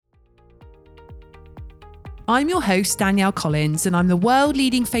I'm your host, Danielle Collins, and I'm the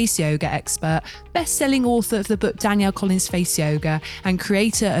world-leading face yoga expert, best-selling author of the book Danielle Collins Face Yoga, and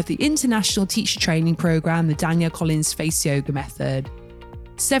creator of the international teacher training program, the Danielle Collins Face Yoga Method.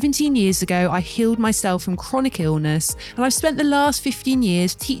 17 years ago, I healed myself from chronic illness, and I've spent the last 15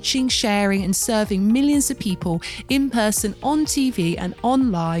 years teaching, sharing, and serving millions of people in person, on TV, and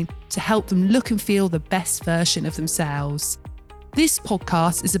online to help them look and feel the best version of themselves. This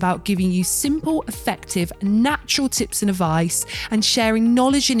podcast is about giving you simple, effective, natural tips and advice and sharing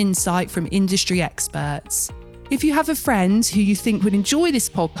knowledge and insight from industry experts. If you have a friend who you think would enjoy this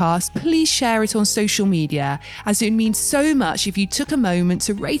podcast, please share it on social media, as it means so much if you took a moment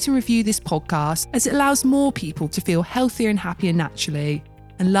to rate and review this podcast, as it allows more people to feel healthier and happier naturally.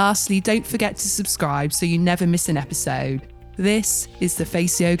 And lastly, don't forget to subscribe so you never miss an episode. This is the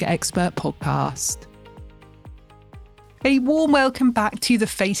Face Yoga Expert Podcast. A warm welcome back to the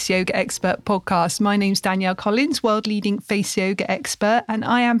Face Yoga Expert Podcast. My name's Danielle Collins, world-leading face yoga expert, and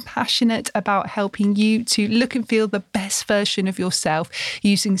I am passionate about helping you to look and feel the best version of yourself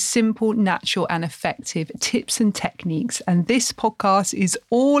using simple, natural and effective tips and techniques. And this podcast is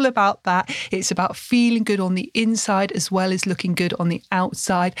all about that. It's about feeling good on the inside as well as looking good on the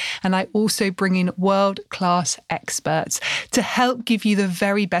outside. And I also bring in world-class experts to help give you the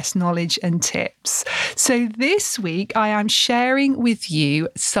very best knowledge and tips. So this week, I am sharing with you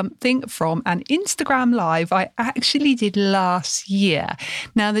something from an Instagram live I actually did last year.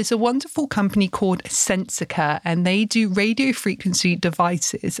 Now, there's a wonderful company called Sensica, and they do radio frequency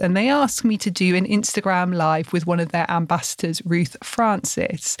devices, and they asked me to do an Instagram live with one of their ambassadors, Ruth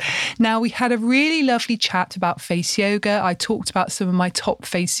Francis. Now, we had a really lovely chat about face yoga. I talked about some of my top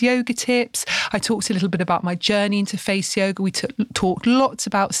face yoga tips. I talked a little bit about my journey into face yoga. We talked lots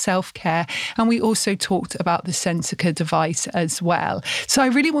about self-care, and we also talked about the Sensica device as well. So I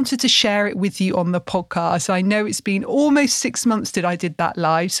really wanted to share it with you on the podcast. I know it's been almost 6 months that I did that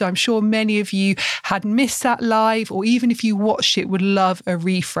live, so I'm sure many of you had missed that live, or even if you watched it, would love a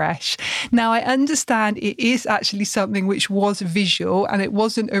refresh. Now, I understand it is actually something which was visual and it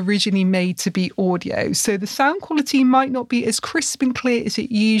wasn't originally made to be audio. So the sound quality might not be as crisp and clear as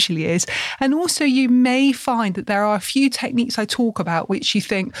it usually is. And also you may find that there are a few techniques I talk about which you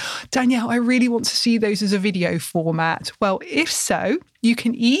think, Danielle, I really want to see those as a video format. Well, if so, you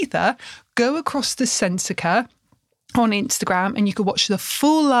can either go across to Sensica on Instagram and you can watch the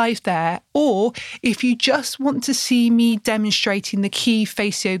full live there, or if you just want to see me demonstrating the key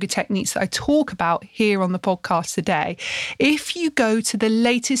face yoga techniques that I talk about here on the podcast today, if you go to the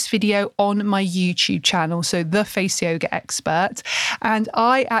latest video on my YouTube channel, so The Face Yoga Expert, and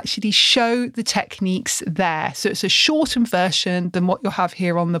I actually show the techniques there. So it's a shortened version than what you'll have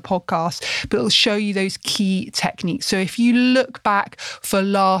here on the podcast, but it'll show you those key techniques. So if you look back for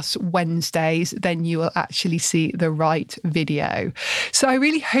last Wednesdays, then you will actually see the right video. So I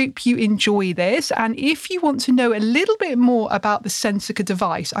really hope you enjoy this. And if you want to know a little bit more about the Sensica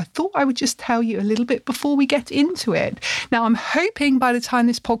device, I thought I would just tell you a little bit before we get into it. Now, I'm hoping by the time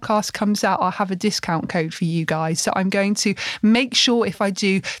this podcast comes out, I'll have a discount code for you guys. So I'm going to make sure, if I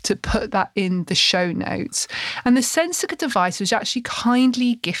do, to put that in the show notes. And the Sensica device was actually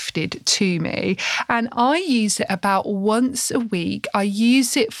kindly gifted to me, and I use it about once a week. I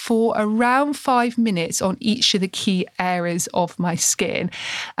use it for around 5 minutes on each of the key areas of my skin.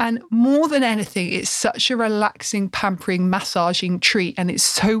 And more than anything, it's such a relaxing, pampering, massaging treat, and it's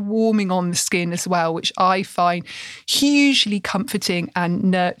so warming on the skin as well, which I find hugely comforting and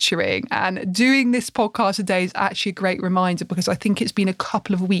nurturing. And doing this podcast today is actually a great reminder, because I think it's been a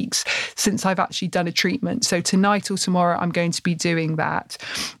couple of weeks since I've actually done a treatment. So tonight or tomorrow, I'm going to be doing that.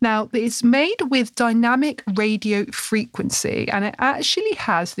 Now, it's made with dynamic radio frequency, and it actually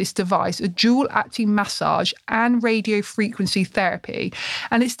has this device, a dual acting massage and radio frequency therapy,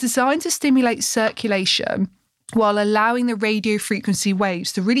 and it's designed to stimulate circulation while allowing the radio frequency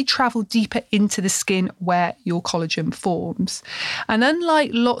waves to really travel deeper into the skin where your collagen forms. And unlike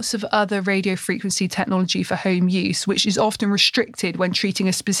lots of other radio frequency technology for home use, which is often restricted when treating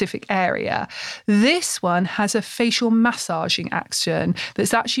a specific area, this one has a facial massaging action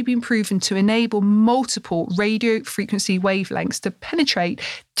that's actually been proven to enable multiple radio frequency wavelengths to penetrate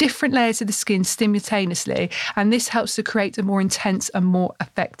different layers of the skin simultaneously, and this helps to create a more intense and more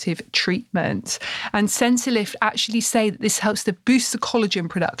effective treatment. And Sensilift actually say that this helps to boost the collagen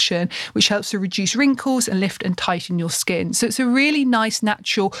production, which helps to reduce wrinkles and lift and tighten your skin. So it's a really nice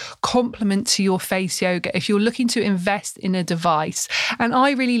natural complement to your face yoga if you're looking to invest in a device. And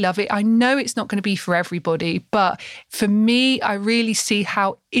I really love it. I know it's not going to be for everybody, but for me, I really see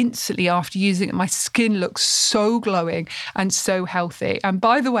how instantly after using it, my skin looks so glowing and so healthy. And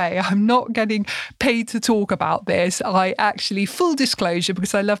by the way, I'm not getting paid to talk about this. I actually, full disclosure,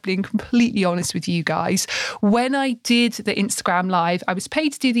 because I love being completely honest with you guys, when I did the Instagram live, I was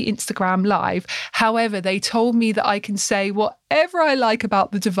paid to do the Instagram live. However, they told me that I can say whatever I like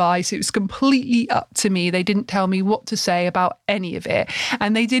about the device. It was completely up to me. They didn't tell me what to say about any of it.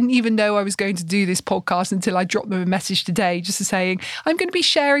 And they didn't even know I was going to do this podcast until I dropped them a message today, just saying, I'm going to be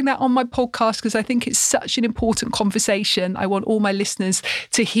sharing that on my podcast because I think it's such an important conversation. I want all my listeners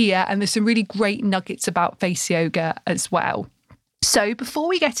to hear. And there's some really great nuggets about face yoga as well. So before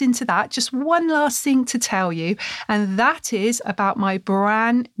we get into that, just one last thing to tell you, and that is about my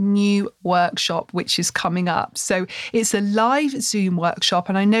brand new workshop, which is coming up. So it's a live Zoom workshop,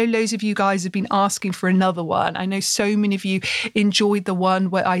 and I know loads of you guys have been asking for another one. I know so many of you enjoyed the one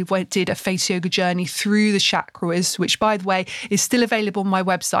where I did a face yoga journey through the chakras, which, by the way, is still available on my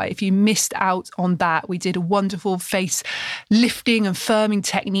website. If you missed out on that, we did a wonderful face lifting and firming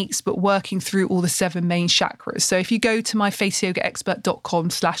techniques, but working through all the 7 main chakras. So if you go to my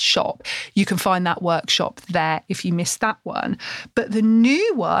faceyogaexpert.com/shop, you can find that workshop there if you missed that one. But the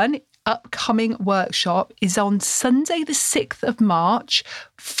new one, upcoming workshop, is on Sunday the 6th of March,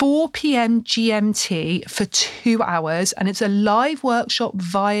 4 p.m. GMT for 2 hours, and it's a live workshop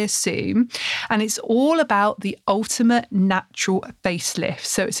via Zoom, and it's all about the ultimate natural facelift.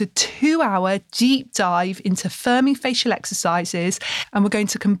 So it's a 2-hour deep dive into firming facial exercises, and we're going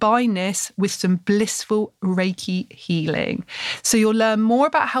to combine this with some blissful Reiki healing. So you'll learn more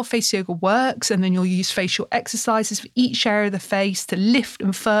about how face yoga works, and then you'll use facial exercises for each area of the face to lift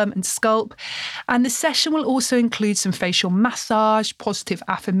and firm and sculpt. And the session will also include some facial massage, positive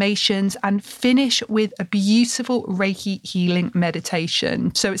affirmations, and finish with a beautiful Reiki healing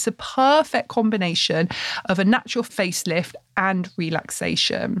meditation. So it's a perfect combination of a natural facelift and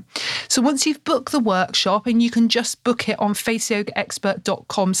relaxation. So once you've booked the workshop, and you can just book it on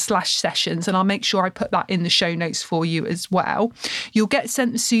faceyogaexpert.com/sessions, and I'll make sure I put that in the show notes for you as well. You'll get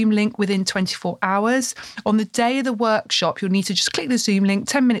sent the Zoom link within 24 hours. On the day of the workshop, you'll need to just click the Zoom link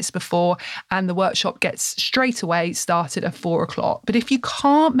 10 minutes before, and the workshop gets straight away started at 4 o'clock. But if you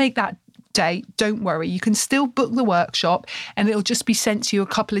can't make that date, don't worry, you can still book the workshop, and it'll just be sent to you a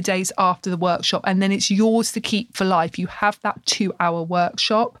couple of days after the workshop, and then it's yours to keep for life. You have that 2-hour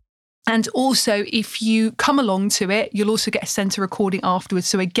workshop. And also, if you come along to it, you'll also get sent a recording afterwards.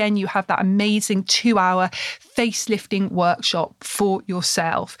 So again, you have that amazing 2-hour face lifting workshop for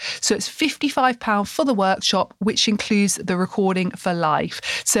yourself. So it's £55 for the workshop, which includes the recording for life.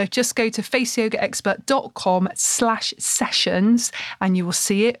 So just go to faceyogaexpert.com/sessions, and you will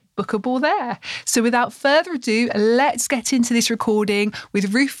see it bookable there. So without further ado, let's get into this recording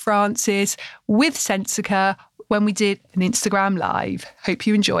with Ruth Francis with Sensica when we did an Instagram live. Hope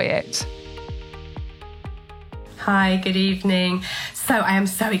you enjoy it. Hi, good evening. So I am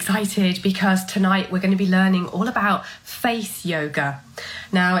so excited because tonight we're going to be learning all about face yoga.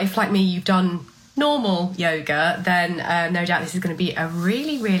 Now, if like me, you've done normal yoga, then no doubt this is going to be a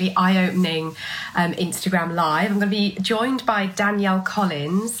really, really eye-opening Instagram live. I'm going to be joined by Danielle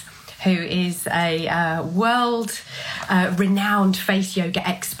Collins, who is a world-renowned face yoga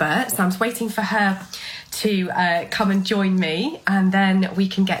expert. So I'm waiting for her to come and join me, and then we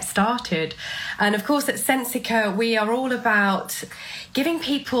can get started. And of course, at Sensica, we are all about giving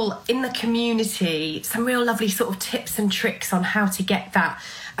people in the community some real lovely sort of tips and tricks on how to get that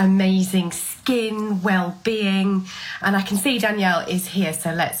amazing skin well-being. And I can see Danielle is here,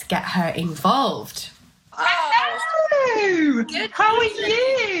 so let's get her involved. Hello! Good How are evening.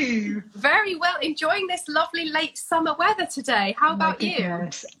 you? Very well, enjoying this lovely late summer weather today. How about you?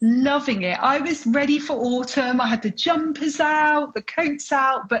 Loving it. I was ready for autumn. I had the jumpers out, the coats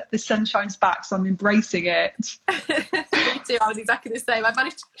out, but the sunshine's back, so I'm embracing it. Me too, I was exactly the same. I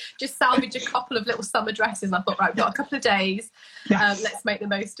managed to just salvage a couple of little summer dresses, and I thought, right, we've got a couple of days. Yes. Let's make the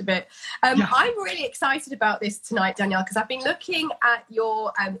most of it. Yeah. I'm really excited about this tonight, Danielle, because I've been looking at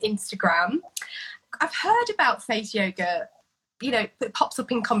your Instagram. I've heard about face yoga, you know, it pops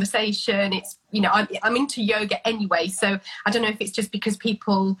up in conversation. It's, you know, I'm into yoga anyway, so I don't know if it's just because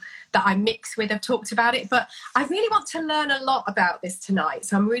people that I mix with have talked about it, but I really want to learn a lot about this tonight.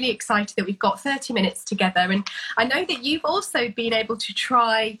 So I'm really excited that we've got 30 minutes together. And I know that you've also been able to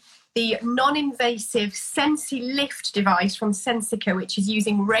try the non-invasive Sensi Lift device from Sensica, which is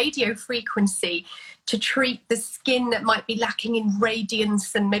using radio frequency to treat the skin that might be lacking in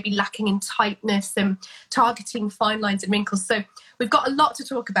radiance and maybe lacking in tightness and targeting fine lines and wrinkles. So we've got a lot to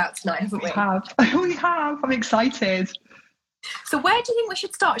talk about tonight, haven't we? We have. I'm excited. So where do you think we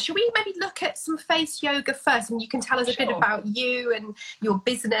should start? Should we maybe look at some face yoga first, and you can tell us a bit about you and your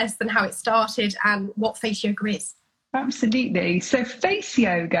business and how it started and what face yoga is? Absolutely. So face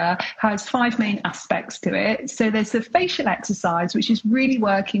yoga has 5 main aspects to it. So there's the facial exercise, which is really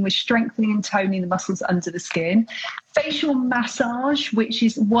working with strengthening and toning the muscles under the skin. Facial massage, which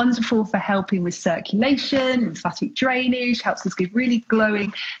is wonderful for helping with circulation, lymphatic drainage, helps us get really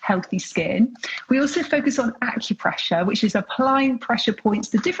glowing, healthy skin. We also focus on acupressure, which is applying pressure points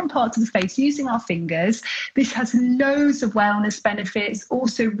to different parts of the face using our fingers. This has loads of wellness benefits,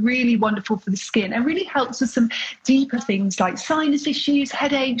 also really wonderful for the skin, and really helps with some deeper things like sinus issues,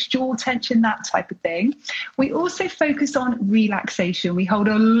 headaches, jaw tension, that type of thing. We also focus on relaxation. We hold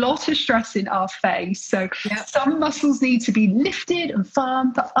a lot of stress in our face. So some muscles need to be lifted and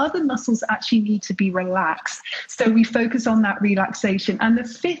firm, but other muscles actually need to be relaxed. So we focus on that relaxation. And the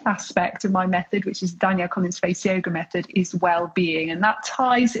 5th aspect of my method, which is Danielle Collins Face Yoga method, is well-being. And that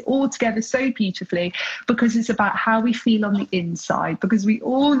ties it all together so beautifully, because it's about how we feel on the inside. Because we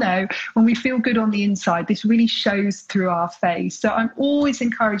all know when we feel good on the inside, this really shows through our face. So I'm always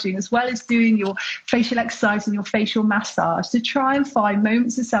encouraging, as well as doing your facial exercise and your facial massage, to try and find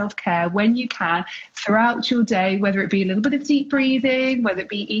moments of self-care when you can throughout your day, whether it be a little bit of deep breathing, whether it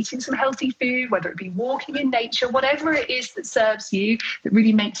be eating some healthy food, whether it be walking in nature, whatever it is that serves you, that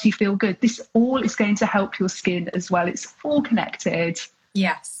really makes you feel good. This all is going to help your skin as well. It's all connected.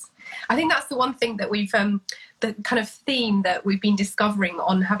 Yes. I think that's the one thing that we've, the kind of theme that we've been discovering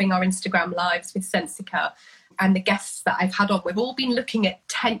on having our Instagram lives with Sensica, and the guests that I've had on, we've all been looking at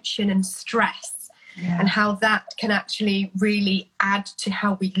tension and stress and how that can actually really add to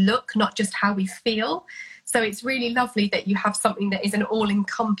how we look, not just how we feel. So it's really lovely that you have something that is an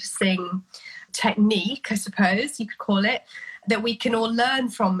all-encompassing technique, I suppose you could call it, that we can all learn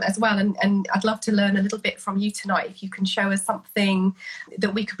from as well. And I'd love to learn a little bit from you tonight. If you can show us something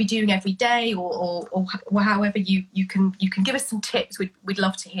that we could be doing every day, or however you can give us some tips, we'd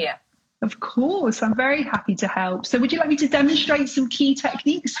love to hear. Of course, I'm very happy to help. So would you like me to demonstrate some key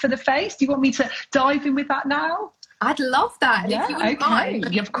techniques for the face? Do you want me to dive in with that now? I'd love that. And yeah, if you wouldn't mind,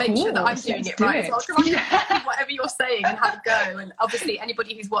 make sure that I'm doing it right. So I'll try and copy whatever you're saying and have a go. And obviously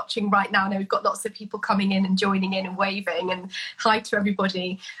anybody who's watching right now, I know we've got lots of people coming in and joining in and waving, and hi to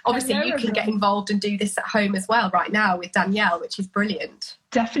everybody. Obviously you can get involved and do this at home as well right now with Danielle, which is brilliant.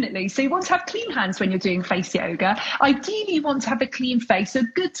 Definitely. So you want to have clean hands when you're doing face yoga. Ideally, you want to have a clean face. So a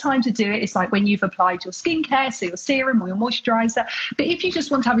good time to do it is like when you've applied your skincare, so your serum or your moisturizer. But if you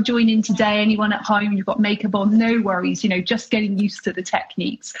just want to have a join in today, anyone at home, you've got makeup on, no worries, just getting used to the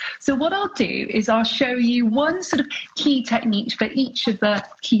techniques. So what I'll do is I'll show you one sort of key technique for each of the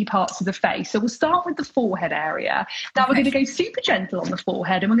key parts of the face. So we'll start with the forehead area. Now we're going to go super gentle on the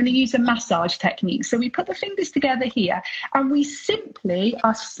forehead, and we're going to use a massage technique. So we put the fingers together here, and we simply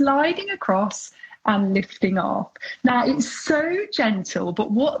are sliding across and lifting off. Now, it's so gentle, but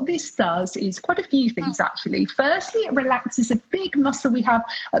what this does is quite a few things, actually. Firstly, it relaxes a big muscle we have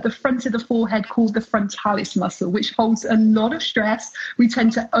at the front of the forehead called the frontalis muscle, which holds a lot of stress. We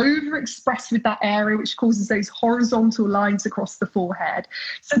tend to overexpress with that area, which causes those horizontal lines across the forehead.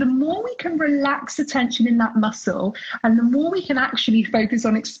 So the more we can relax the tension in that muscle, and the more we can actually focus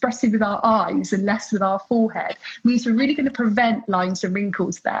on expressing with our eyes and less with our forehead, means we're really going to prevent lines and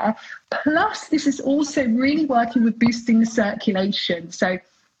wrinkles there. Plus, this is also really working with boosting the circulation. So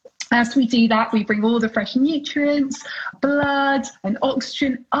as we do that, we bring all the fresh nutrients, blood and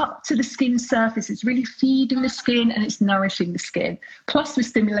oxygen up to the skin surface. It's really feeding the skin and it's nourishing the skin. Plus, we're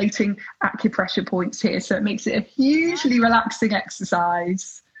stimulating acupressure points here. So it makes it a hugely relaxing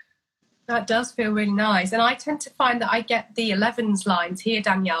exercise. That does feel really nice. And I tend to find that I get the 11s lines here,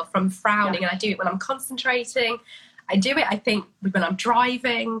 Danielle, from frowning. And I do it when I'm concentrating. I do it, I think, when I'm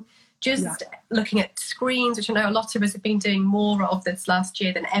driving. Just looking at screens, which I know a lot of us have been doing more of this last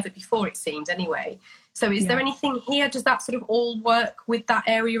year than ever before, it seems, anyway. So is there anything here? Does that sort of all work with that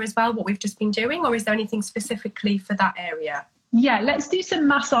area as well, what we've just been doing? Or is there anything specifically for that area? Yeah, let's do some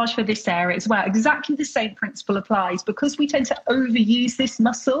massage for this area as well. Exactly the same principle applies, because we tend to overuse this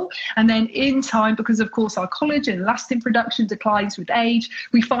muscle, and then in time, because of course our collagen and elastin production declines with age,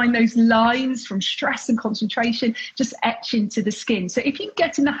 we find those lines from stress and concentration just etch into the skin. So if you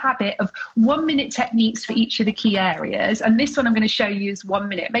get in the habit of 1 minute techniques for each of the key areas, and this one I'm going to show you is 1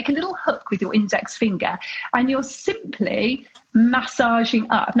 minute, make a little hook with your index finger, and you're simply massaging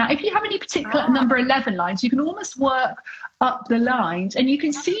up. Now, if you have any particular number 11 lines, you can almost work up the lines, and you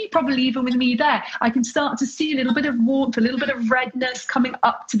can see, probably even with me there, I can start to see a little bit of warmth, a little bit of redness coming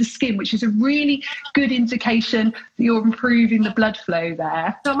up to the skin, which is a really good indication that you're improving the blood flow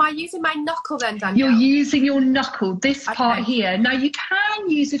there. So am I using my knuckle then, Danielle? You're using your knuckle, this part here. Now, you can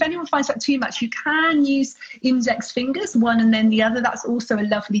use, if anyone finds that too much, you can use index fingers, one and then the other. That's also a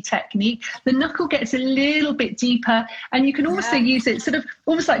lovely technique. The knuckle gets a little bit deeper, and you can also use it sort of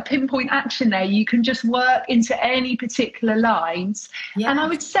almost like pinpoint action there. You can just work into any particular lines. And I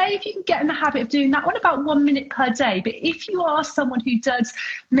would say if you can get in the habit of doing that one about 1 minute per day, but if you are someone who does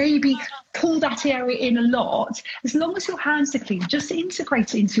maybe pull that area in a lot, as long as your hands are clean, just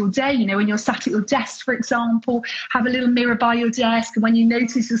integrate it into your day. You know, when you're sat at your desk, for example, have a little mirror by your desk, and when you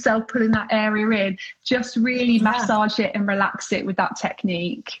notice yourself pulling that area in, just really massage it and relax it with that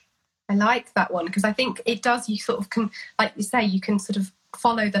technique. I like that one, because I think it does, you sort of can, like you say, you can sort of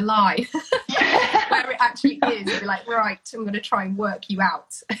follow the line where it actually is. You're like, right, I'm going to try and work you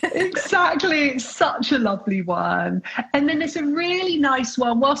out. Exactly. It's such a lovely one. And then there's a really nice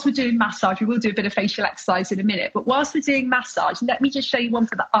one. Whilst we're doing massage, we will do a bit of facial exercise in a minute, but whilst we're doing massage, let me just show you one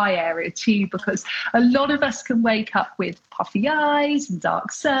for the eye area too, because a lot of us can wake up with puffy eyes and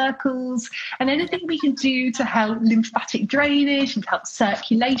dark circles, and anything we can do to help lymphatic drainage and help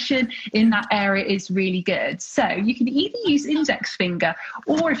circulation in that area is really good. So you can either use index finger,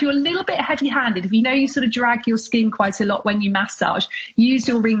 or if you're a little bit heavy-handed, if you know you sort of drag your skin quite a lot when you massage, use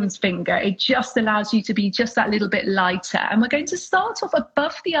your ring finger. It just allows you to be just that little bit lighter. And we're going to start off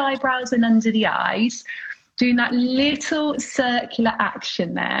above the eyebrows and under the eyes, doing that little circular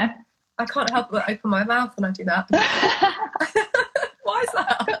action there. I can't help but open my mouth when I do that. Why is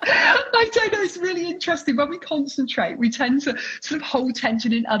that? I don't know, it's really interesting. When we concentrate, we tend to sort of hold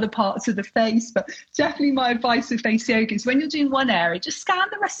tension in other parts of the face, but definitely my advice with face yoga is when you're doing one area, just scan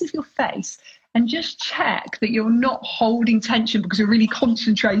the rest of your face and just check that you're not holding tension because you're really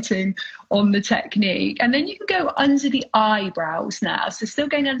concentrating on the technique. And then you can go under the eyebrows now. So still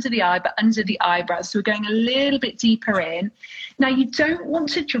going under the eye, but under the eyebrows. So we're going a little bit deeper in. Now, you don't want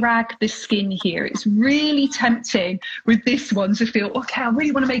to drag the skin here. It's really tempting with this one to feel, okay, I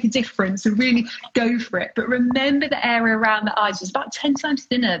really want to make a difference and really go for it. But remember, the area around the eyes is about 10 times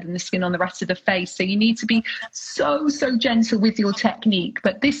thinner than the skin on the rest of the face. So you need to be so gentle with your technique.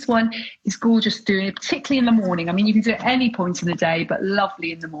 But this one is gorgeous doing it, particularly in the morning. I mean, you can do it at any point in the day, but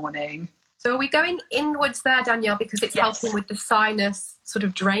lovely in the morning. So are we going inwards there, Danielle, because it's helping with the sinus sort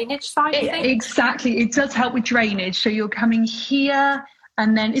of drainage side of things? Exactly. It does help with drainage. So you're coming here,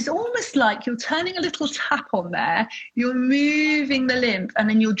 and then it's almost like you're turning a little tap on there. You're moving the lymph, and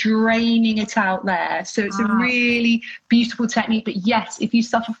then you're draining it out there. So it's a really beautiful technique. But yes, if you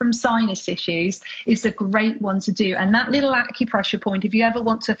suffer from sinus issues, it's a great one to do. And that little acupressure point, if you ever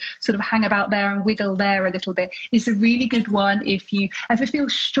want to sort of hang about there and wiggle there a little bit, is a really good one. If you ever feel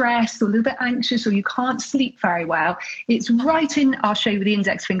stressed or a little bit anxious, or you can't sleep very well, it's right in, I'll show you with the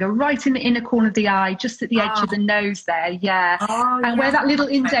index finger, right in the inner corner of the eye, just at the edge of the nose there. Where that little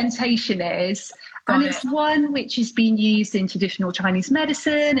indentation is. And it's one which has been used in traditional Chinese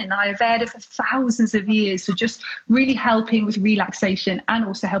medicine and Ayurveda for thousands of years. So just really helping with relaxation and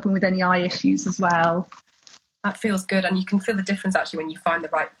also helping with any eye issues as well. That feels good. And you can feel the difference actually when you find the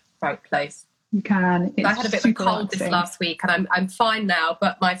right place. You can. I had a bit of a cold this last week, and I'm fine now,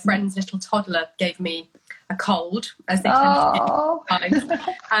 but my friend's little toddler gave me a cold, as they tend to do.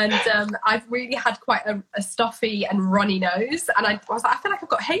 And I've really had quite a stuffy and runny nose, and I was like, I feel like I've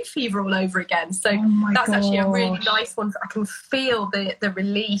got hay fever all over again. So that's actually a really nice one. I can feel the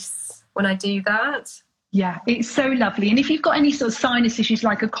release when I do that. Yeah, it's so lovely. And if you've got any sort of sinus issues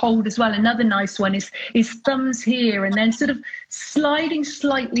like a cold as well, another nice one is thumbs here, and then sort of sliding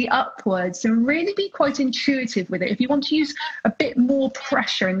slightly upwards, and really be quite intuitive with it. If you want to use a bit more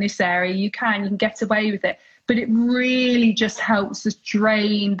pressure in this area, you can get away with it. But it really just helps us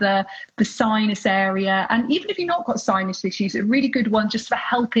drain the sinus area. And even if you've not got sinus issues, a really good one just for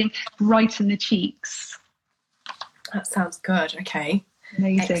helping brighten the cheeks. That sounds good. Okay.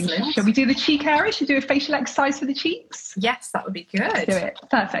 Amazing. Excellent. Shall we do the cheek area? Should we do a facial exercise for the cheeks? Yes, that would be good. Let's do it.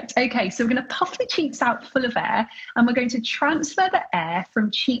 Perfect. Okay, so we're going to puff the cheeks out full of air, and we're going to transfer the air from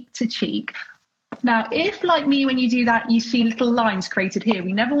cheek to cheek. Now, if, like me, when you do that, you see little lines created here,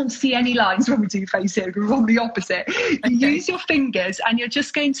 we never want to see any lines when we do face yoga. We want the opposite. You use your fingers, and you're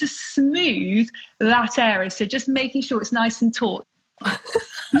just going to smooth that area. So just making sure it's nice and taut.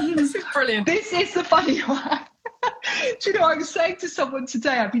 This is brilliant. This is the funny one. Do you know, I was saying to someone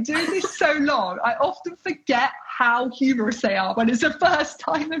today, I've been doing this so long, I often forget how humorous they are when it's the first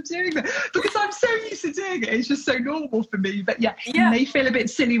time I'm doing it, because I'm so used to doing it. It's just so normal for me. But yeah, you may feel a bit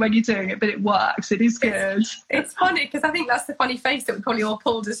silly when you're doing it, but it works. It is good. It's funny because I think that's the funny face that we probably all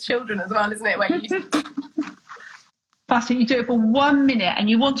pulled as children as well, isn't it? Where you Fasting, you do it for 1 minute, and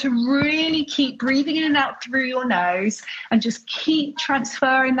you want to really keep breathing in and out through your nose and just keep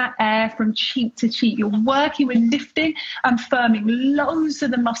transferring that air from cheek to cheek. You're working with lifting and firming loads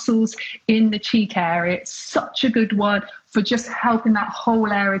of the muscles in the cheek area. It's such a good one for just helping that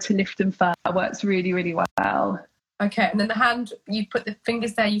whole area to lift and firm. It works really, really well. Okay, and then the hand, you put the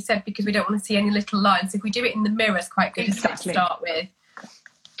fingers there, you said, because we don't want to see any little lines. If we do it in the mirror, it's quite good to start with.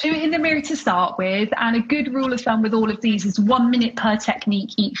 Do it in the mirror to start with, and a good rule of thumb with all of these is 1 minute per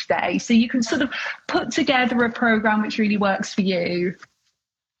technique each day. So you can sort of put together a program which really works for you.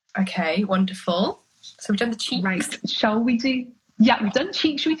 Okay, wonderful. So we've done the cheeks. Right, shall we do? Yeah, we've done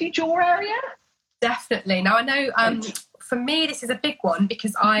cheeks. Should we do jaw area? Definitely. Now I know for me this is a big one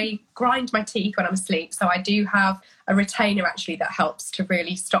because I grind my teeth when I'm asleep. So I do have a retainer actually that helps to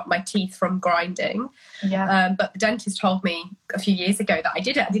really stop my teeth from grinding. Yeah. But the dentist told me a few years ago that I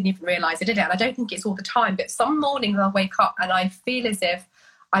did it. I didn't even realise I did it. And I don't think it's all the time. But some mornings I'll wake up and I feel as if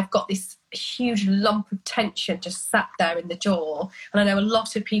I've got this huge lump of tension just sat there in the jaw. And I know a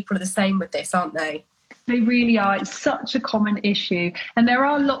lot of people are the same with this, aren't they? They really are. It's such a common issue. And there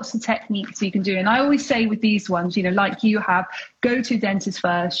are lots of techniques you can do. And I always say with these ones, you know, like you have, go to a dentist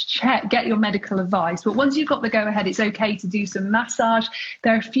first, check, get your medical advice. But once you've got the go ahead, it's okay to do some massage.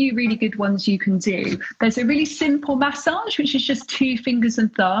 There are a few really good ones you can do. There's a really simple massage, which is just 2 fingers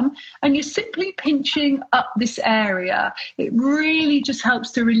and thumb. And you're simply pinching up this area. It really just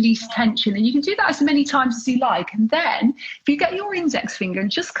helps to release tension. And you can do that as many times as you like. And then if you get your index finger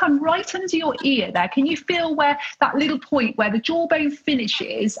and just come right under your ear there, can you feel where that little point where the jawbone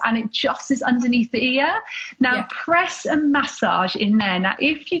finishes and it just is underneath the ear? Now press and massage in there. Now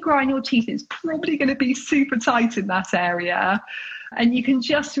if you grind your teeth, it's probably going to be super tight in that area, and you can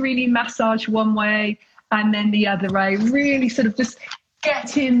just really massage one way and then the other way, really sort of just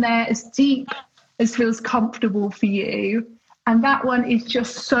get in there as deep as feels comfortable for you. And that one is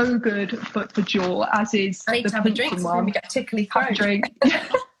just so good for jaw, as is I need to have a drink so we get tickly throat. Have a drink.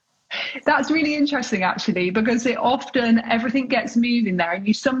 That's really interesting, actually, because it often everything gets moving there, and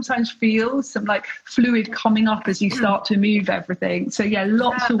you sometimes feel some like fluid coming up as you start to move everything. So yeah,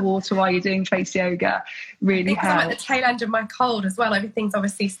 lots of water while you're doing face yoga really helps. I'm at the tail end of my cold as well. Everything's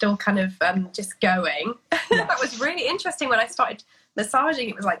obviously still kind of just going. Yes. That was really interesting when I started massaging.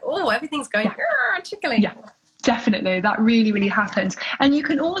 It was like, oh, everything's going tickling. Yeah. Definitely, that really, really happens. And you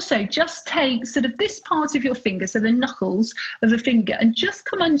can also just take sort of this part of your finger, so the knuckles of the finger, and just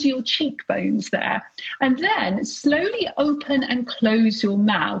come under your cheekbones there. And then slowly open and close your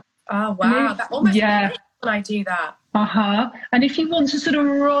mouth. Oh, wow. That almost hurts when I do that. And if you want to sort of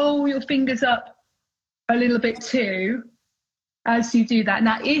roll your fingers up a little bit too, as you do that.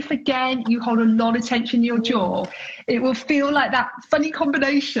 Now, if again you hold a lot of tension in your jaw, it will feel like that funny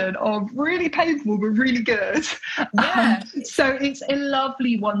combination of really painful but really good. Yeah. So it's a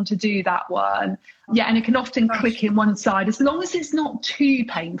lovely one to do, that one. Yeah, and it can often click in one side as long as it's not too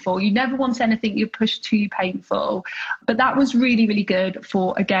painful. You never want anything you push too painful. But that was really, really good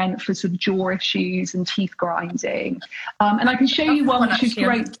for sort of jaw issues and teeth grinding. And I can show you one which is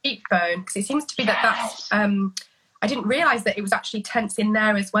great. On the cheekbone, because it seems to be that's I didn't realise that it was actually tense in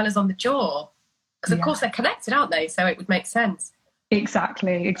there as well as on the jaw. Because, of course, they're connected, aren't they? So it would make sense.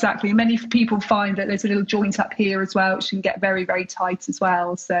 Exactly. Many people find that there's a little joint up here as well, which can get very, very tight as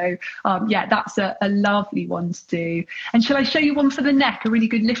well. So, that's a lovely one to do. And shall I show you one for the neck? A really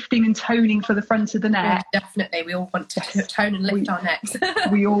good lifting and toning for the front of the neck. Yeah, definitely. We all want to tone and lift our necks.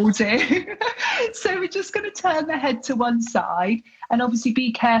 We all do. So we're just going to turn the head to one side. And obviously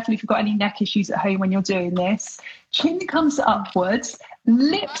be careful if you've got any neck issues at home when you're doing this. Chin comes upwards,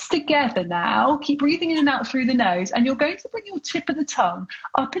 lips together now. Keep breathing in and out through the nose. And you're going to bring your tip of the tongue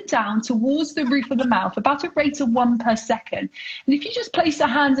up and down towards the roof of the mouth, about a rate of 1 per second. And if you just place a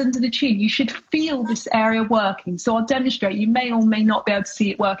hand under the chin, you should feel this area working. So I'll demonstrate. You may or may not be able to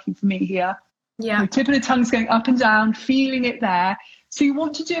see it working for me here. Yeah. The tip of the tongue's going up and down, feeling it there. So you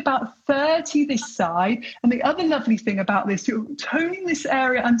want to do about 30 this side. And the other lovely thing about this, you're toning this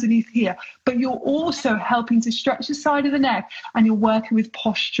area underneath here, but you're also helping to stretch the side of the neck, and you're working with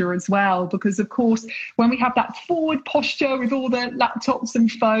posture as well. Because, of course, when we have that forward posture with all the laptops and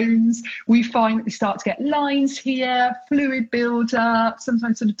phones, we find that we start to get lines here, fluid build up,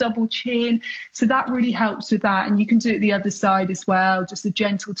 sometimes sort of double chin. So that really helps with that. And you can do it the other side as well, just a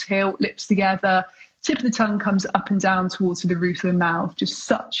gentle tilt, lips together. tip of the tongue comes up and down towards the roof of the mouth. Just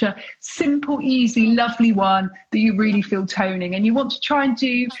such a simple, easy, lovely one that you really feel toning. And you want to try and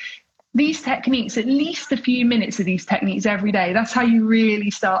do these techniques, at least a few minutes of these techniques every day. That's how you really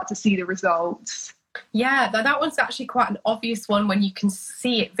start to see the results. Yeah, that one's actually quite an obvious one when you can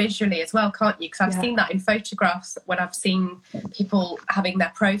see it visually as well, can't you? Because I've seen that in photographs when I've seen people having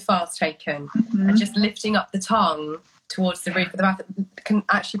their profiles taken, and just lifting up the tongue towards the roof of the mouth can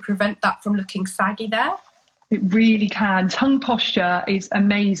actually prevent that from looking saggy there. It really can. Tongue posture is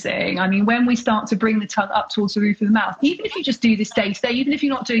amazing. I mean, when we start to bring the tongue up towards the roof of the mouth, even if you just do this day to day, even if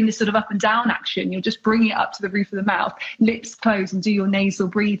you're not doing this sort of up and down action, you're just bringing it up to the roof of the mouth, lips closed, and do your nasal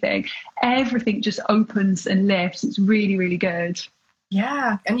breathing, everything just opens and lifts. It's really, really good.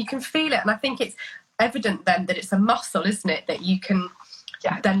 Yeah, and you can feel it. And I think it's evident then that it's a muscle, isn't it, that you can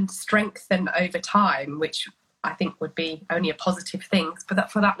then strengthen over time, which I think would be only a positive thing for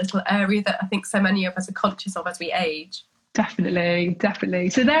that little area that I think so many of us are conscious of as we age. Definitely.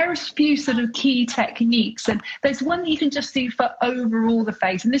 So there are a few sort of key techniques, and there's one that you can just do for overall the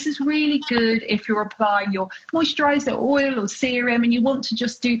face. And this is really good if you're applying your moisturizer, oil or serum, and you want to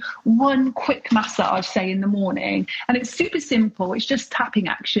just do one quick massage, say in the morning. And it's super simple. It's just tapping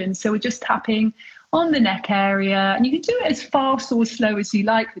action. So we're just tapping on the neck area, and you can do it as fast or as slow as you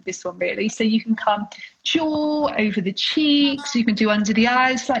like with this one, really. So you can come jaw, over the cheeks, you can do under the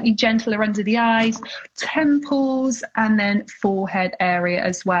eyes, slightly gentler under the eyes, temples, and then forehead area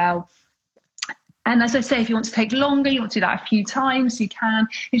as well. And as I say, if you want to take longer, you want to do that a few times, you can.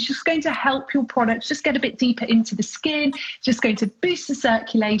 It's just going to help your products just get a bit deeper into the skin, just going to boost the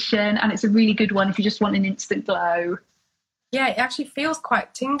circulation, and it's a really good one if you just want an instant glow. Yeah, it actually feels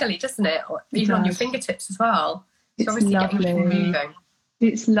quite tingly, doesn't it? Even on your fingertips as well. It's obviously lovely. Getting moving.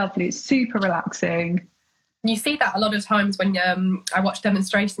 It's lovely. It's super relaxing. You see that a lot of times when I watch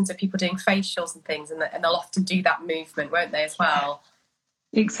demonstrations of people doing facials and things, and they'll often do that movement, won't they, as well?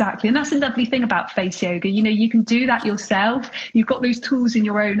 Exactly. And that's the lovely thing about face yoga. You know, you can do that yourself. You've got those tools in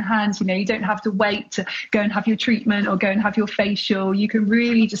your own hands. You know, you don't have to wait to go and have your treatment or go and have your facial. You can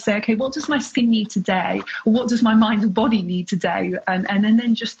really just say, okay, what does my skin need today? Or what does my mind or body need today? And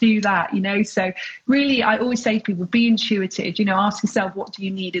then just do that, you know. So really, I always say to people, be intuitive, you know, ask yourself, what do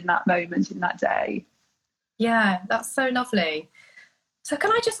you need in that moment, in that day? Yeah, that's so lovely. So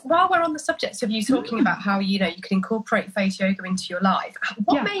can I just, while we're on the subject of you talking about how, you know, you can incorporate face yoga into your life,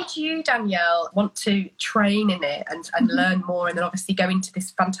 what made you, Danielle, want to train in it and learn more, and then obviously go into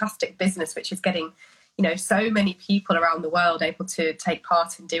this fantastic business, which is getting, you know, so many people around the world able to take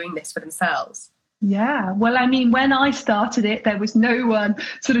part in doing this for themselves? Yeah, well, I mean, when I started it, there was no one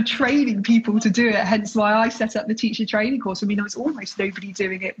sort of training people to do it, hence why I set up the teacher training course. I mean, there was almost nobody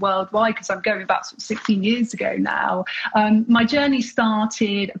doing it worldwide, because I'm going back 16 years ago now. My journey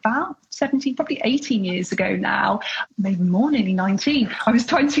started about 17, probably 18 years ago now, maybe more, nearly 19. I was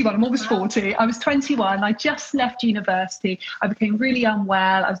 21, I'm almost 40. I was 21, I just left university. I became really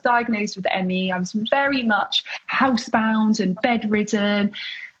unwell. I was diagnosed with ME. I was very much housebound and bedridden.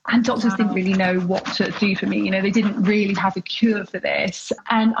 And doctors didn't really know what to do for me. You know, they didn't really have a cure for this.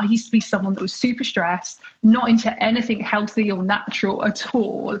 And I used to be someone that was super stressed, not into anything healthy or natural at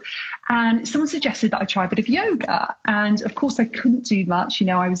all. And someone suggested that I try a bit of yoga. And of course, I couldn't do much. You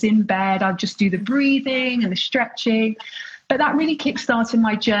know, I was in bed. I'd just do the breathing and the stretching. But that really kickstarted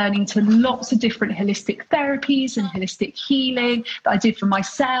my journey to lots of different holistic therapies and holistic healing that I did for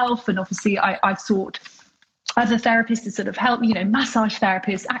myself. And obviously, I sought other therapists to sort of help me, you know, massage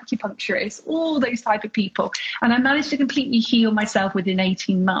therapists, acupuncturists, all those type of people. And I managed to completely heal myself within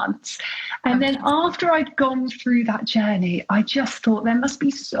 18 months. And then after I'd gone through that journey, I just thought there must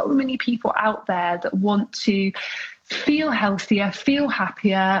be so many people out there that want to feel healthier, feel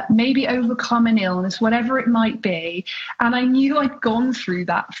happier, maybe overcome an illness, whatever it might be. And I knew I'd gone through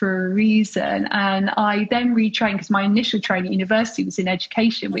that for a reason. And I then retrained, because my initial training at university was in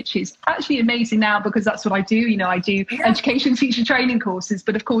education, which is actually amazing now, because that's what I do. You know, I do education teacher training courses.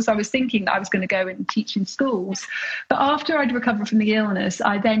 But of course, I was thinking that I was going to go and teach in schools. But after I'd recovered from the illness,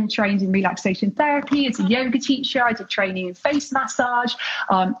 I then trained in relaxation therapy as a yoga teacher. I did training in face massage,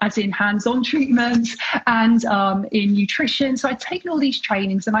 as in hands-on treatments, and in nutrition. So I'd taken all these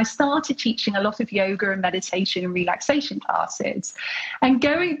trainings and I started teaching a lot of yoga and meditation and relaxation classes. And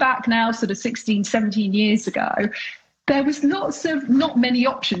going back now sort of 16, 17 years ago, there was not many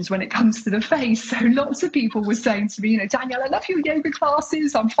options when it comes to the face. So lots of people were saying to me, you know, Danielle, I love your yoga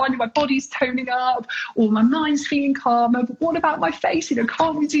classes. I'm finding my body's toning up, or my mind's feeling calmer. But what about my face? You know,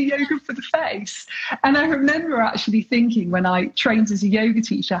 can't we do yoga for the face? And I remember actually thinking, when I trained as a yoga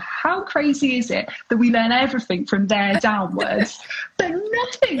teacher, how crazy is it that we learn everything from there downwards? But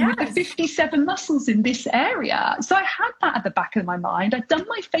nothing with the 57 muscles in this area. So I had that at the back of my mind. I'd done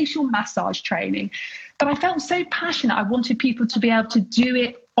my facial massage training, but I felt so passionate. I wanted people to be able to do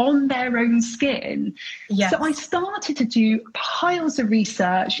it on their own skin. Yes. So I started to do piles of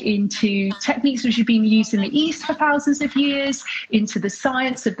research into techniques which have been used in the East for thousands of years, into the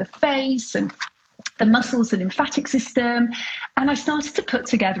science of the face and the muscles and lymphatic system. And I started to put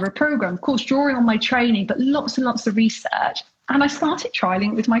together a program, of course, drawing on my training, but lots and lots of research. And I started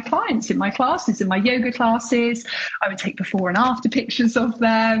trialing it with my clients in my classes, in my yoga classes. I would take before and after pictures of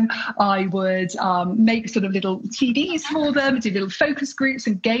them. I would make sort of little CDs for them, do little focus groups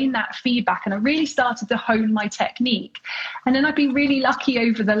and gain that feedback. And I really started to hone my technique. And then I've been really lucky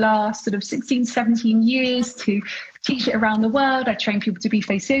over the last sort of 16, 17 years to teach it around the world. I train people to be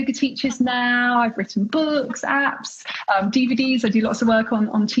face yoga teachers now. I've written books, apps, DVDs. I do lots of work on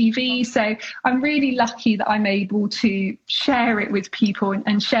TV. So I'm really lucky that I'm able to share it with people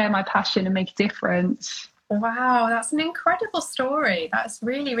and share my passion and make a difference. Wow, that's an incredible story. That's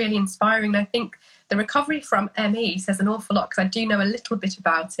really, really inspiring. I think the recovery from ME says an awful lot, because I do know a little bit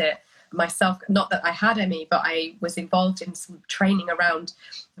about it myself. Not that I had ME, but I was involved in some training around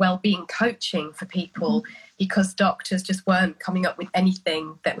well-being coaching for people, because doctors just weren't coming up with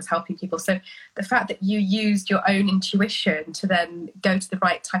anything that was helping people. So the fact that you used your own intuition to then go to the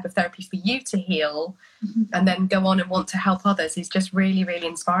right type of therapy for you to heal and then go on and want to help others is just really, really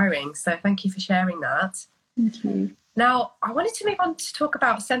inspiring. So thank you for sharing that. Thank you. Now, I wanted to move on to talk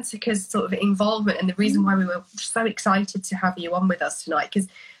about Sensica's sort of involvement and the reason why we were so excited to have you on with us tonight, because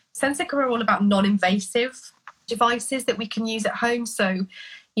Sensica are all about non-invasive devices that we can use at home. So,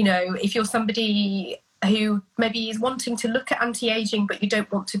 you know, if you're somebody who maybe is wanting to look at anti-aging, but you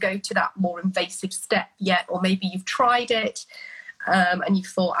don't want to go to that more invasive step yet, or maybe you've tried it and you've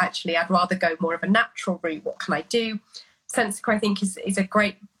thought, actually, I'd rather go more of a natural route. What can I do? Sensica, I think, is a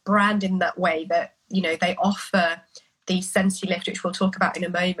great brand in that way, that, you know, they offer the SensiLift, which we'll talk about in a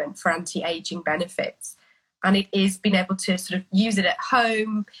moment, for anti-aging benefits. And it is being able to sort of use it at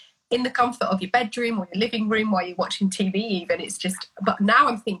home, in the comfort of your bedroom or your living room while you're watching TV even. It's just, but now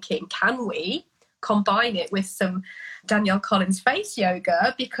I'm thinking, can we combine it with some Danielle Collins face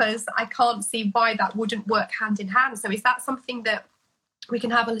yoga? Because I can't see why that wouldn't work hand in hand. So is that something that we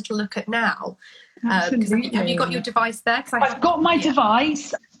can have a little look at now? Have you got your device there? I've got my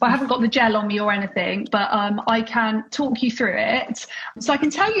device. I haven't got the gel on me or anything, but I can talk you through it. So I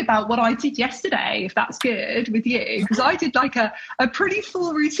can tell you about what I did yesterday, if that's good with you, because I did like a pretty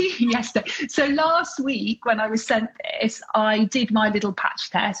full routine yesterday. So last week when I was sent this, I did my little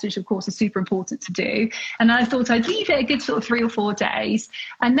patch test, which of course is super important to do. And I thought I'd leave it a good sort of 3 or 4 days.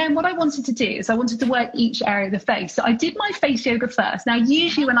 And then what I wanted to do is I wanted to work each area of the face. So I did my face yoga first. Now,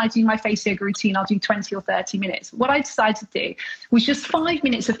 usually when I do my face yoga routine, I'll do 20 or 30 minutes. What I decided to do was just 5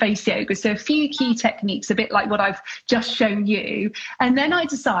 minutes of face yoga, so a few key techniques, a bit like what I've just shown you. And then I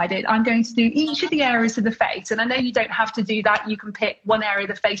decided I'm going to do each of the areas of the face. And I know you don't have to do that. You can pick one area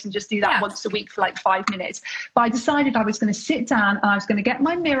of the face and just do that once a week for like 5 minutes. But I decided I was going to sit down and I was going to get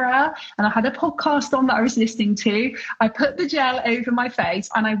my mirror, and I had a podcast on that I was listening to. I put the gel over my face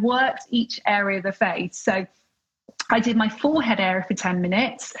and I worked each area of the face. So I did my forehead area for 10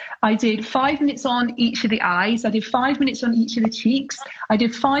 minutes. I did 5 minutes on each of the eyes. I did 5 minutes on each of the cheeks. I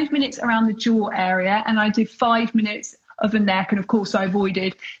did 5 minutes around the jaw area, and I did 5 minutes of the neck. And of course, I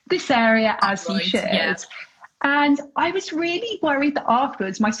avoided this area as you should. Yeah. And I was really worried that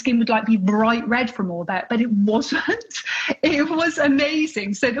afterwards my skin would like be bright red from all that, but it wasn't. It was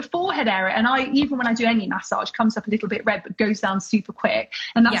amazing. So the forehead area, and even when I do any massage, comes up a little bit red, but goes down super quick.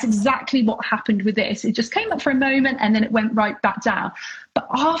 And that's exactly what happened with this. It just came up for a moment and then it went right back down. But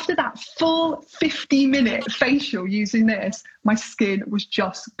after that full 50-minute facial using this, my skin was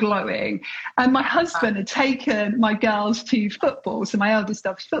just glowing. And my husband had taken my girls to football. So my eldest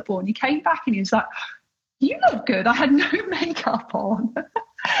does football, and he came back and he was like, "You look good." I had no makeup on.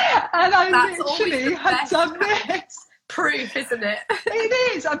 And I literally had done this. Proof, isn't it?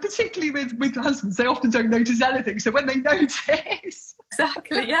 It is. And particularly with husbands, they often don't notice anything. So when they notice...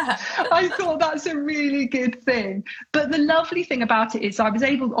 Exactly, yeah. I thought that's a really good thing. But the lovely thing about it is I was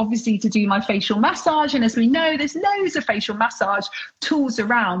able, obviously, to do my facial massage. And as we know, there's loads of facial massage tools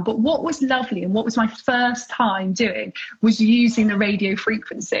around. But what was lovely and what was my first time doing was using the radio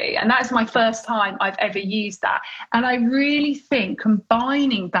frequency. And that's my first time I've ever used that. And I really think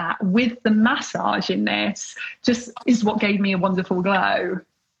combining that with the massage in this just is what gave me a wonderful glow.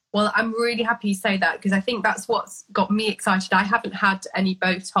 Well, I'm really happy you say that, because I think that's what's got me excited. I haven't had any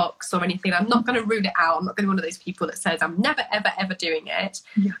Botox or anything. I'm not going to rule it out. I'm not going to be one of those people that says I'm never, ever, ever doing it.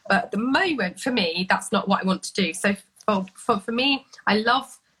 Yeah. But at the moment, for me, that's not what I want to do. So for me, I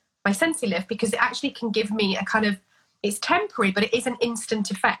love my Sensi Lift because it actually can give me a kind of, it's temporary, but it is an instant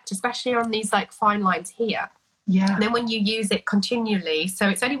effect, especially on these like fine lines here. Yeah. And then when you use it continually, so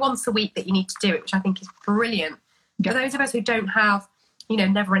it's only once a week that you need to do it, which I think is brilliant. For those of us who don't have, you know,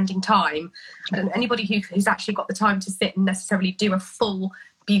 never-ending time, and anybody who's actually got the time to sit and necessarily do a full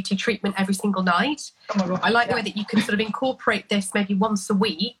beauty treatment every single night. Oh my God. I like the way that you can sort of incorporate this maybe once a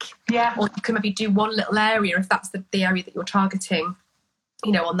week. Yeah. Or you can maybe do one little area if that's the area that you're targeting,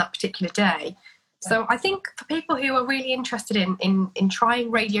 you know, on that particular day. So I think for people who are really interested in trying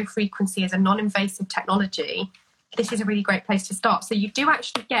radio frequency as a non-invasive technology, this is a really great place to start. So you do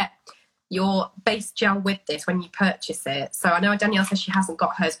actually get your base gel with this when you purchase it. So I know Danielle says she hasn't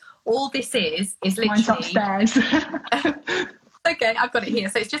got hers. All this is literally... Mine's upstairs. Okay, I've got it here.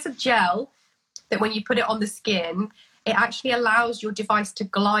 So it's just a gel that when you put it on the skin, it actually allows your device to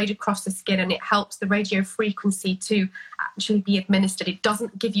glide across the skin, and it helps the radio frequency to actually be administered. It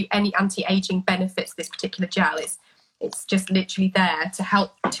doesn't give you any anti-aging benefits, this particular gel. It's just literally there to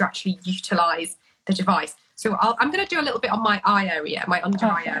help to actually utilise the device. So I'm going to do a little bit on my eye area, my under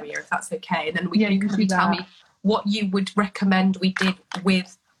eye area, if that's okay. And then you can tell me what you would recommend we did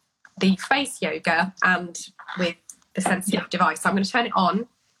with the face yoga and with the sensitive device. So I'm going to turn it on.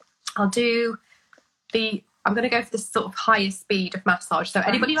 I'm going to go for the sort of highest speed of massage. So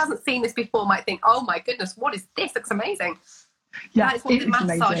anybody who hasn't seen this before might think, oh my goodness, what is this? Looks amazing. Yeah, that is what the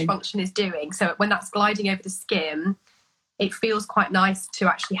massage function is doing. So when that's gliding over the skin, it feels quite nice to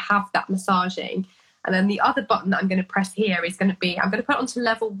actually have that massaging. And then the other button that I'm going to press here is going to be, I'm going to put it onto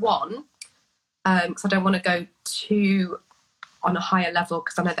level 1 because I don't want to go too on a higher level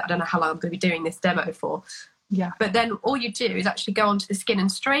because I don't know how long I'm going to be doing this demo for. Yeah. But then all you do is actually go onto the skin,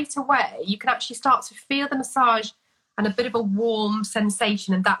 and straight away you can actually start to feel the massage and a bit of a warm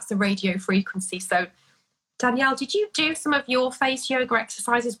sensation, and that's the radio frequency. So Danielle, did you do some of your face yoga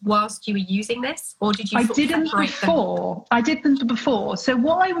exercises whilst you were using this, or did you I did them before. So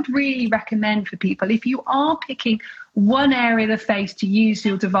what I would really recommend for people, if you are picking one area of the face to use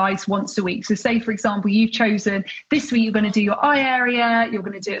your device once a week. So say, for example, you've chosen this week you're going to do your eye area, you're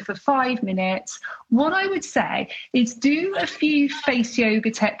going to do it for 5 minutes. What I would say is do a few face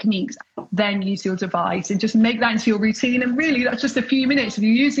yoga techniques, then use your device and just make that into your routine. And really, that's just a few minutes. If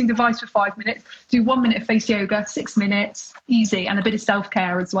you're using the device for 5 minutes, do 1 minute of face yoga, 6 minutes, easy, and a bit of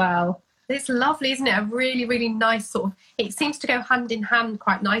self-care as well. It's lovely, isn't it? A really, really nice sort of, it seems to go hand in hand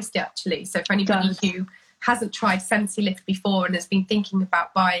quite nicely, actually. So for anybody who hasn't tried Sensi Lift before and has been thinking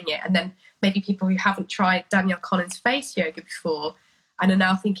about buying it, and then maybe people who haven't tried Danielle Collins face yoga before and are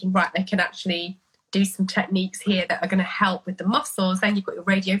now thinking, right, they can actually do some techniques here that are going to help with the muscles. Then you've got your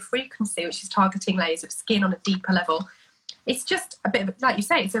radio frequency, which is targeting layers of skin on a deeper level. It's just a bit of, like you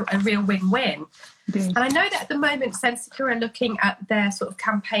say, it's a real win-win. Yeah. And I know that at the moment, Sensica are looking at their sort of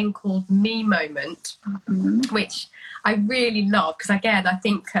campaign called Me Moment, which I really love because, again, I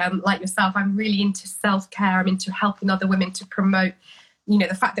think, like yourself, I'm really into self-care. I'm into helping other women to promote, you know,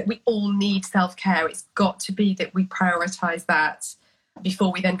 the fact that we all need self-care. It's got to be that we prioritise that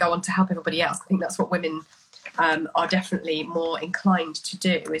before we then go on to help everybody else. I think that's what women are definitely more inclined to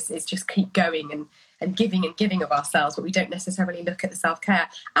do, is just keep going and giving of ourselves, but we don't necessarily look at the self-care.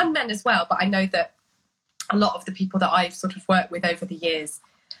 And men as well, but I know that a lot of the people that I've sort of worked with over the years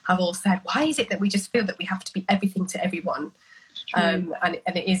have all said, why is it that we just feel that we have to be everything to everyone? And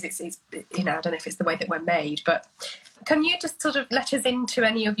it is, it's you know, I don't know if it's the way that we're made, but can you just sort of let us into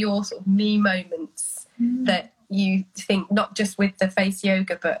any of your sort of me moments that you think, not just with the face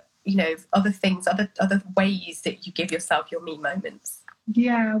yoga, but, you know, other things, other ways that you give yourself your me moments?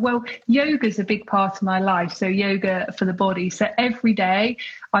 Yeah, well, yoga is a big part of my life. So yoga for the body. So every day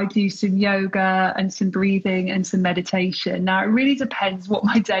I do some yoga and some breathing and some meditation. Now, it really depends what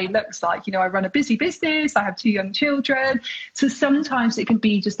my day looks like. You know, I run a busy business. I have 2 young children. So sometimes it can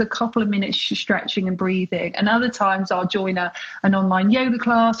be just a couple of minutes stretching and breathing. And other times I'll join an online yoga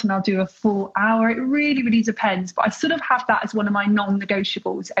class and I'll do a full hour. It really, really depends. But I sort of have that as one of my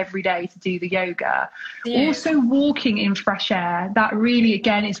non-negotiables every day to do the yoga. Yeah. Also walking in fresh air. That really,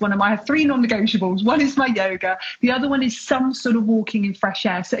 again, is one of my, I have 3 non-negotiables. One is my yoga. The other one is some sort of walking in fresh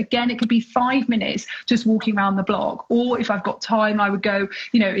air. So again, it could be 5 minutes just walking around the block. Or if I've got time, I would go,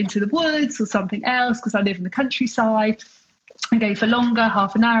 you know, into the woods or something else because I live in the countryside. I go for longer,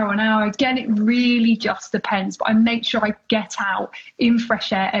 half an hour or an hour. Again, it really just depends. But I make sure I get out in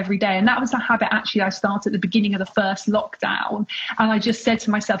fresh air every day. And that was a habit actually I started at the beginning of the first lockdown. And I just said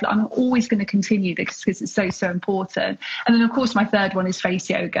to myself, I'm always going to continue this because it's so important. And then, of course, my third one is face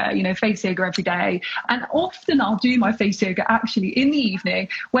yoga, face yoga every day. And often I'll do my face yoga actually in the evening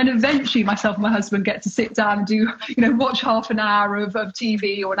when eventually myself and my husband get to sit down and do, watch half an hour of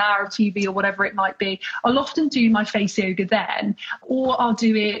TV or an hour of TV or whatever it might be. I'll often do my face yoga then. Or I'll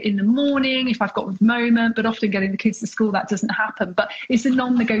do it in the morning if I've got a moment, but often getting the kids to school, that doesn't happen. But it's a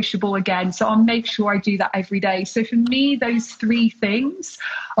non-negotiable again. So I'll make sure I do that every day. So for me, those three things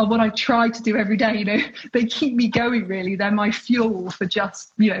are what I try to do every day. They keep me going, really. They're my fuel for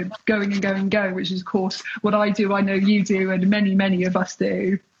just, going and going, which is, of course, what I do. I know you do, and many, many of us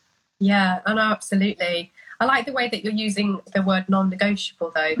do. Yeah, I know, absolutely. I like the way that you're using the word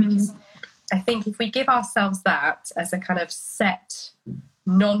non-negotiable, though, because I think if we give ourselves that as a kind of set,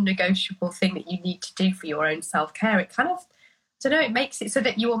 non-negotiable thing that you need to do for your own self-care, it kind of, it makes it so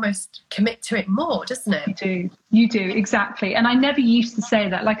that you almost commit to it more, doesn't it? You do, exactly. And I never used to say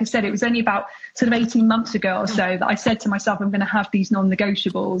that. Like I said, it was only about sort of 18 months ago or so that I said to myself, I'm going to have these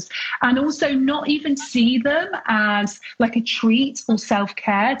non-negotiables, and also not even see them as like a treat or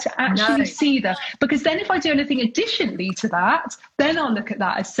self-care, to actually see them. Because then if I do anything additionally to that, then I'll look at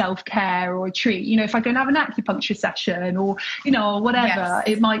that as self-care or a treat. If I go and have an acupuncture session or, or whatever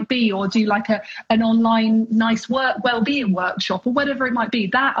it might be, or do like an online nice well-being workshop or whatever it might be,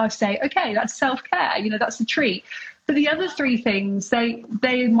 that I say, okay, that's self-care, that's a treat. But the other three things, they're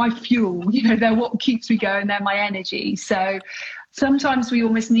my fuel, they're what keeps me going, they're my energy. So sometimes we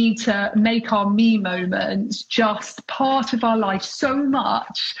almost need to make our me moments just part of our life so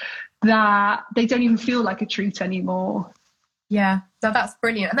much that they don't even feel like a treat anymore. Yeah, so that's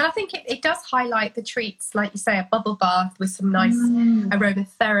brilliant. And then I think it does highlight the treats, like you say, a bubble bath with some nice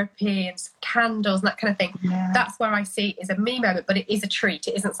aromatherapy and some candles and that kind of thing. Yeah. That's where I see it as a me moment, but it is a treat.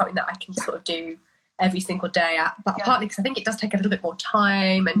 It isn't something that I can sort of do every single day, but partly because I think it does take a little bit more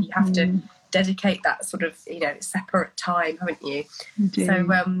time, and you have to dedicate that sort of separate time, haven't you? So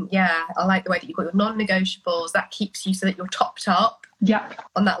I like the way that you've got your non-negotiables. That keeps you so that you're topped up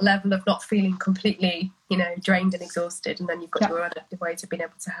on that level of not feeling completely drained and exhausted, and then you've got your other ways of being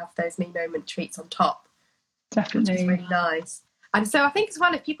able to have those me moment treats on top. Definitely, which is really nice. And so I think as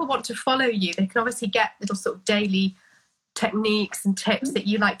well, if people want to follow you, they can obviously get little sort of daily techniques and tips that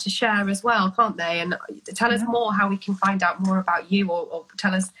you like to share as well, can't they? And tell us more how we can find out more about you, or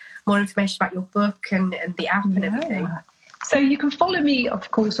tell us more information about your book and the app and everything. So you can follow me, of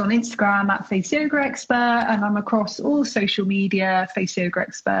course, on Instagram at Face Yoga Expert, and I'm across all social media, Face Yoga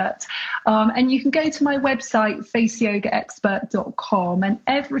Expert. And you can go to my website, faceyogaexpert.com, and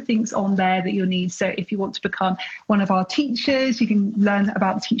everything's on there that you'll need. So if you want to become one of our teachers, you can learn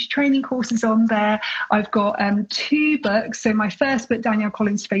about the teacher training courses on there. I've got 2 books. So my first book, Danielle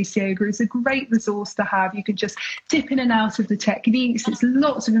Collins Face Yoga, is a great resource to have. You can just dip in and out of the techniques. It's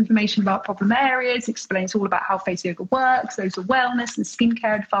lots of information about problem areas, explains all about how face yoga works, those are wellness and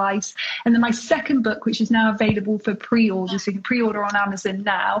skincare advice. And then my second book, which is now available for pre-order, so you can pre-order on Amazon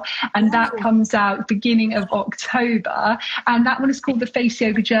now, and that comes out beginning of October, and that one is called the Face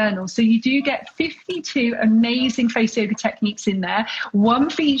Yoga Journal. So you do get 52 amazing face yoga techniques in there, one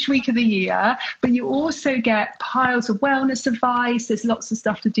for each week of the year, but you also get piles of wellness advice. There's lots of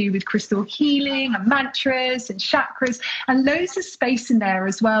stuff to do with crystal healing and mantras and chakras, and loads of space in there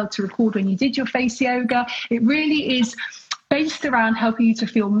as well to record when you did your face yoga. It really is based around helping you to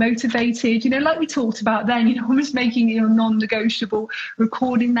feel motivated, like we talked about then, almost making it non-negotiable,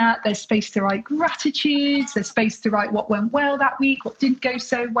 recording that. There's space to write gratitudes, there's space to write what went well that week, what didn't go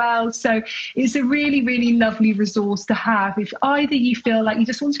so well. So it's a really, really lovely resource to have if either you feel like you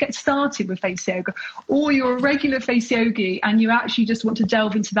just want to get started with face yoga, or you're a regular face yogi and you actually just want to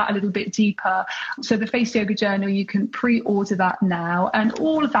delve into that a little bit deeper. So the Face Yoga Journal, you can pre-order that now, and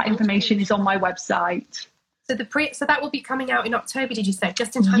all of that information is on my website. So that will be coming out in October, did you say?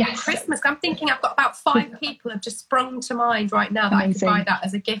 Just in time for Christmas. I'm thinking I've got about 5 people have just sprung to mind right now that I could buy that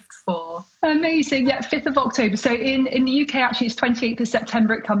as a gift for. Amazing. Yeah, 5th of October. So in the UK, actually, it's 28th of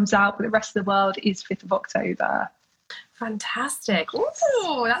September it comes out, but the rest of the world is 5th of October. Fantastic.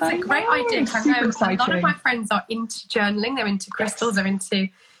 Oh, that's a great idea. I know a lot of my friends are into journaling. They're into crystals. They're into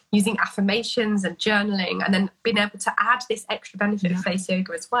using affirmations and journaling, and then being able to add this extra benefit of face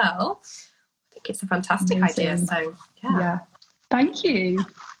yoga as well. It's a fantastic idea. So thank you.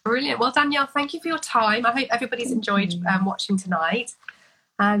 Brilliant. Well, Danielle, thank you for your time. I hope everybody's enjoyed watching tonight,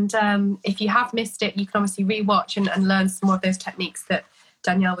 and if you have missed it, you can obviously rewatch and learn some more of those techniques that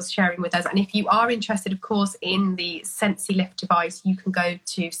Danielle was sharing with us. And if you are interested, of course, in the Sensi Lift device, you can go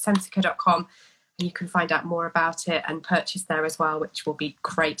to sensica.com and you can find out more about it and purchase there as well, which will be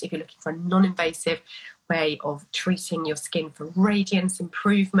great if you're looking for a non-invasive way of treating your skin for radiance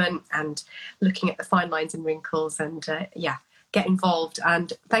improvement and looking at the fine lines and wrinkles and get involved.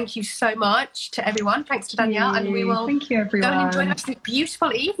 And thank you so much to everyone. Thanks to Danielle. And we will thank you, everyone. Go and enjoy the rest of this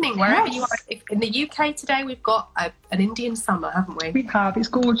beautiful evening wherever you are. In the UK today, we've got an Indian summer, haven't we? We have. It's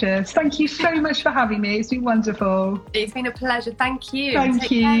gorgeous. Thank you so much for having me. It's been wonderful. It's been a pleasure. Thank you.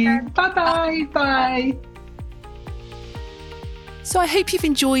 Thank you. Bye-bye. Bye. So I hope you've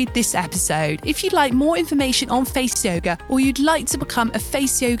enjoyed this episode. If you'd like more information on face yoga or you'd like to become a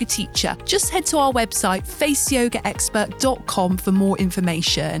face yoga teacher, just head to our website faceyogaexpert.com for more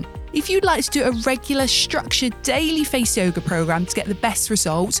information. If you'd like to do a regular, structured, daily face yoga program to get the best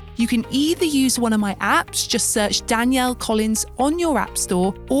results, you can either use one of my apps, just search Danielle Collins on your app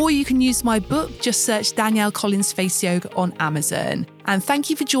store, or you can use my book, just search Danielle Collins Face Yoga on Amazon. And thank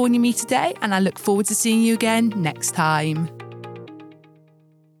you for joining me today, and I look forward to seeing you again next time.